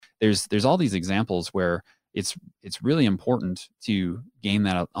there's all these examples where it's really important to gain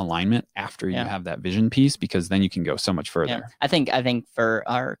that alignment after you have that vision piece, because then you can go so much further. Yeah. I think for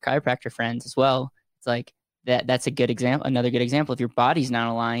our chiropractor friends as well, it's like that's a good example. Another good example. If your body's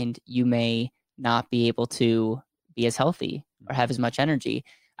not aligned, you may not be able to be as healthy or have as much energy.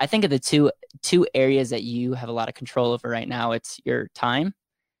 I think of the two areas that you have a lot of control over right now. It's your time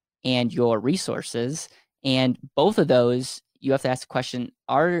and your resources. And both of those, you have to ask the question,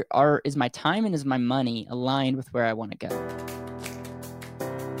 is my time and is my money aligned with where I want to go?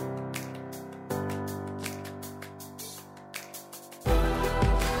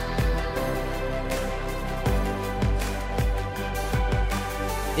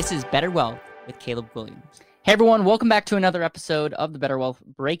 This is Better Wealth with Caleb Williams. Hey everyone, welcome back to another episode of the Better Wealth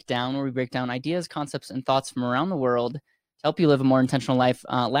Breakdown, where we break down ideas, concepts, and thoughts from around the world to help you live a more intentional life.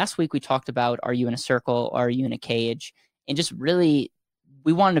 Last week we talked about, are you in a circle, or are you in a cage? And just really,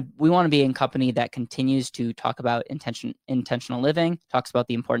 we want to be in company that continues to talk about intentional living, talks about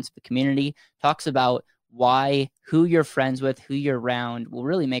the importance of the community, talks about why who you're friends with, who you're around will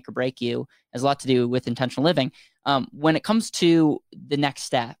really make or break you. It has a lot to do with intentional living. When it comes to the next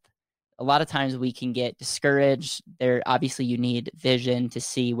step, a lot of times we can get discouraged. Obviously you need vision to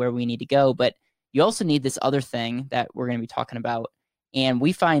see where we need to go, but you also need this other thing that we're going to be talking about. And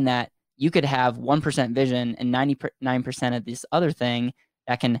we find that you could have 1% vision and 99% of this other thing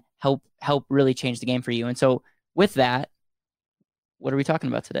that can help really change the game for you. And so with that, what are we talking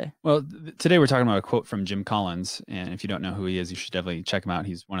about today? Well, today we're talking about a quote from Jim Collins. And if you don't know who he is, you should definitely check him out.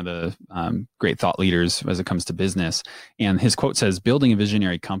 He's one of the great thought leaders as it comes to business. And his quote says, building a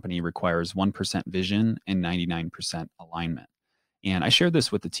visionary company requires 1% vision and 99% alignment. And I shared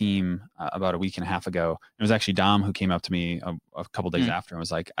this with the team about a week and a half ago. It was actually Dom who came up to me a couple days after and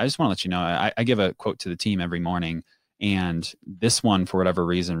was like, I just want to let you know, I give a quote to the team every morning. And this one, for whatever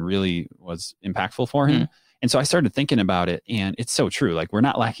reason, really was impactful for him. And so I started thinking about it, and it's so true. Like, we're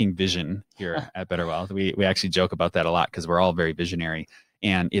not lacking vision here at Better Wealth. We actually joke about that a lot because we're all very visionary.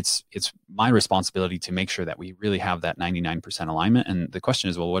 And it's my responsibility to make sure that we really have that 99% alignment. And the question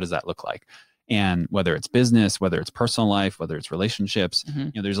is, well, what does that look like? And whether it's business, whether it's personal life, whether it's relationships,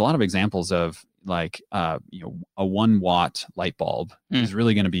 there's a lot of examples of like, a 1 watt light bulb is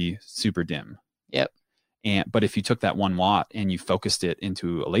really going to be super dim. Yep. But if you took that 1 watt and you focused it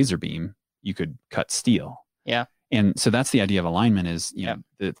into a laser beam, you could cut steel. Yeah. And so that's the idea of alignment is,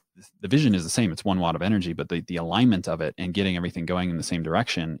 the vision is the same. It's 1 watt of energy, but the alignment of it and getting everything going in the same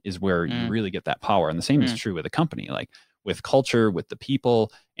direction is where you really get that power. And the same is true with a company, like with culture, with the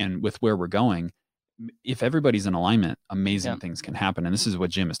people, and with where we're going. If everybody's in alignment, amazing things can happen. And this is what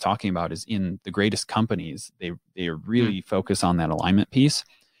Jim is talking about, is in the greatest companies, they really focus on that alignment piece.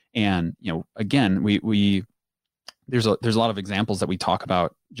 And, again, there's a lot of examples that we talk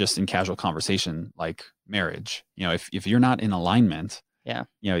about just in casual conversation, like marriage. If you're not in alignment,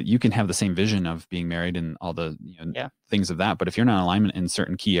 you can have the same vision of being married and all the things of that. But if you're not in alignment in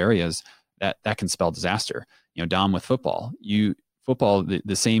certain key areas, that can spell disaster. Dom, with football,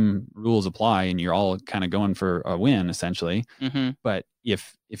 the same rules apply and you're all kind of going for a win essentially. But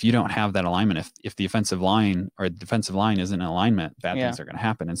if you don't have that alignment, if the offensive line or defensive line isn't in alignment, bad things are going to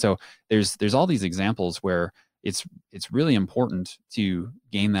happen. And so there's all these examples where it's really important to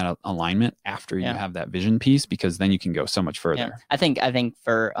gain that alignment after you have that vision piece, because then you can go so much further. Yeah. I think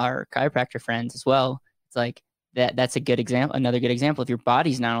for our chiropractor friends as well, it's like that's a good example. Another good example. If your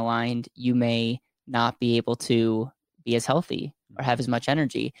body's not aligned, you may not be able to be as healthy or have as much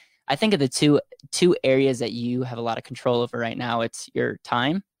energy. I think of the two areas that you have a lot of control over right now. It's your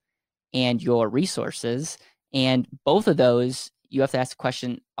time and your resources. And both of those, you have to ask the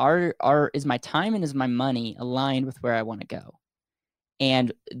question, is my time and is my money aligned with where I want to go?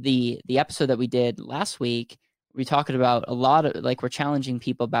 And the episode that we did last week, we talked about a lot of, like, we're challenging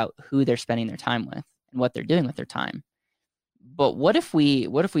people about who they're spending their time with and what they're doing with their time. But what if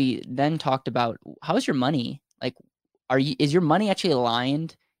we then talked about, how's your money? Like, is your money actually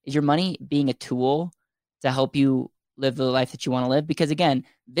aligned? Is your money being a tool to help you live the life that you want to live? Because again,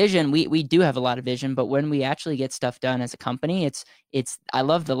 vision, we do have a lot of vision, but when we actually get stuff done as a company, it's I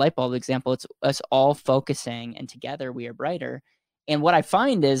love the light bulb example. It's us all focusing, and together we are brighter. And what I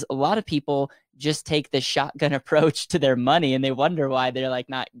find is a lot of people just take this shotgun approach to their money and they wonder why they're like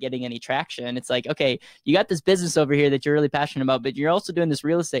not getting any traction. It's like, okay, you got this business over here that you're really passionate about, but you're also doing this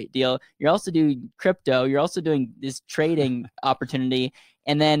real estate deal. You're also doing crypto. You're also doing this trading opportunity.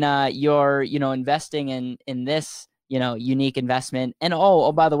 And then you're, investing in this, unique investment. And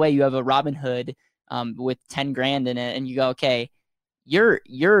oh, by the way, you have a Robinhood with 10 grand in it. And you go, okay,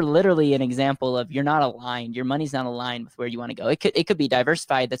 you're literally an example of you're not aligned. Your money's not aligned with where you want to go. It could be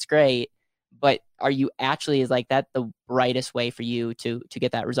diversified. That's great. But are you actually, is like that the brightest way for you to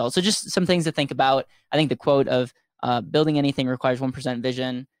get that result? So just some things to think about. I think the quote of building anything requires 1%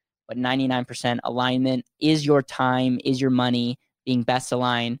 vision, but 99% alignment. Is your time, is your money being best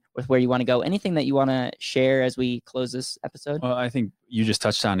aligned with where you want to go? Anything that you want to share as we close this episode? Well, I think you just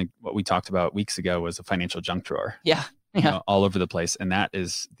touched on what we talked about weeks ago was a financial junk drawer. Yeah. You know, all over the place. And that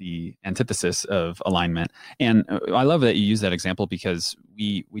is the antithesis of alignment. And I love that you use that example because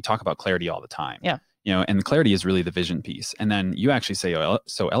we talk about clarity all the time. Yeah. You know, and clarity is really the vision piece. And then you actually say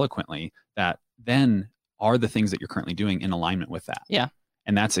so eloquently that then are the things that you're currently doing in alignment with that. Yeah.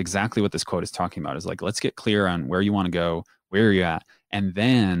 And that's exactly what this quote is talking about, is like, let's get clear on where you want to go, where you're at. And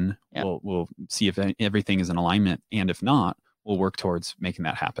then we'll see if everything is in alignment. And if not, we'll work towards making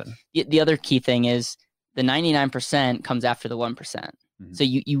that happen. The other key thing is the 99% comes after the 1%. Mm-hmm. So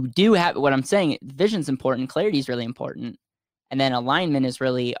you do have, what I'm saying, vision's important, clarity is really important. And then alignment is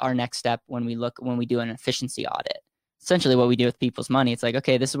really our next step when we do an efficiency audit. Essentially what we do with people's money. It's like,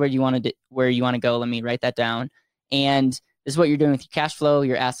 okay, this is where you want to go. Let me write that down. And this is what you're doing with your cash flow,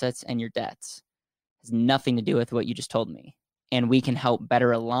 your assets, and your debts. It has nothing to do with what you just told me. And we can help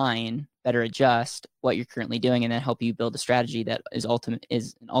better align, better adjust what you're currently doing, and then help you build a strategy that is an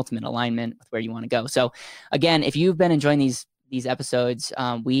ultimate alignment with where you want to go. So again, if you've been enjoying these episodes,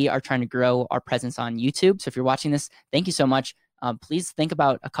 we are trying to grow our presence on YouTube. So if you're watching this, thank you so much. Please think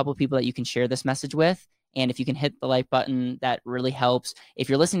about a couple of people that you can share this message with. And if you can hit the like button, that really helps. If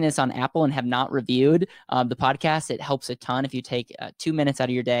you're listening to this on Apple and have not reviewed the podcast, it helps a ton if you take 2 minutes out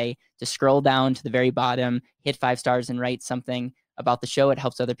of your day to scroll down to the very bottom, hit 5 stars, and write something about the show. It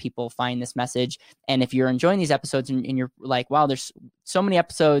helps other people find this message. And if you're enjoying these episodes and you're like, wow, there's so many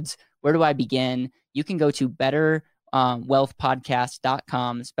episodes, where do I begin? You can go to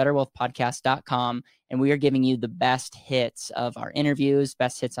betterwealthpodcast.com. It's betterwealthpodcast.com. And we are giving you the best hits of our interviews,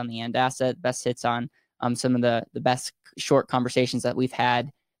 best hits on the end asset, best hits on some of the best short conversations that we've had,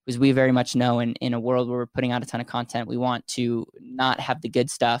 because we very much know in a world where we're putting out a ton of content, we want to not have the good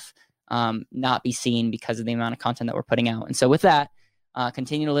stuff not be seen because of the amount of content that we're putting out. And so with that,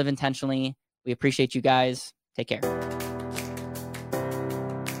 continue to live intentionally. We appreciate you guys. Take care.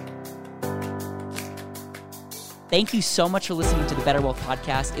 Thank you so much for listening to the Better Wealth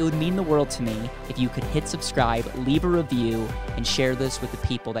Podcast. It would mean the world to me if you could hit subscribe, leave a review, and share this with the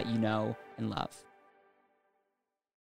people that you know and love.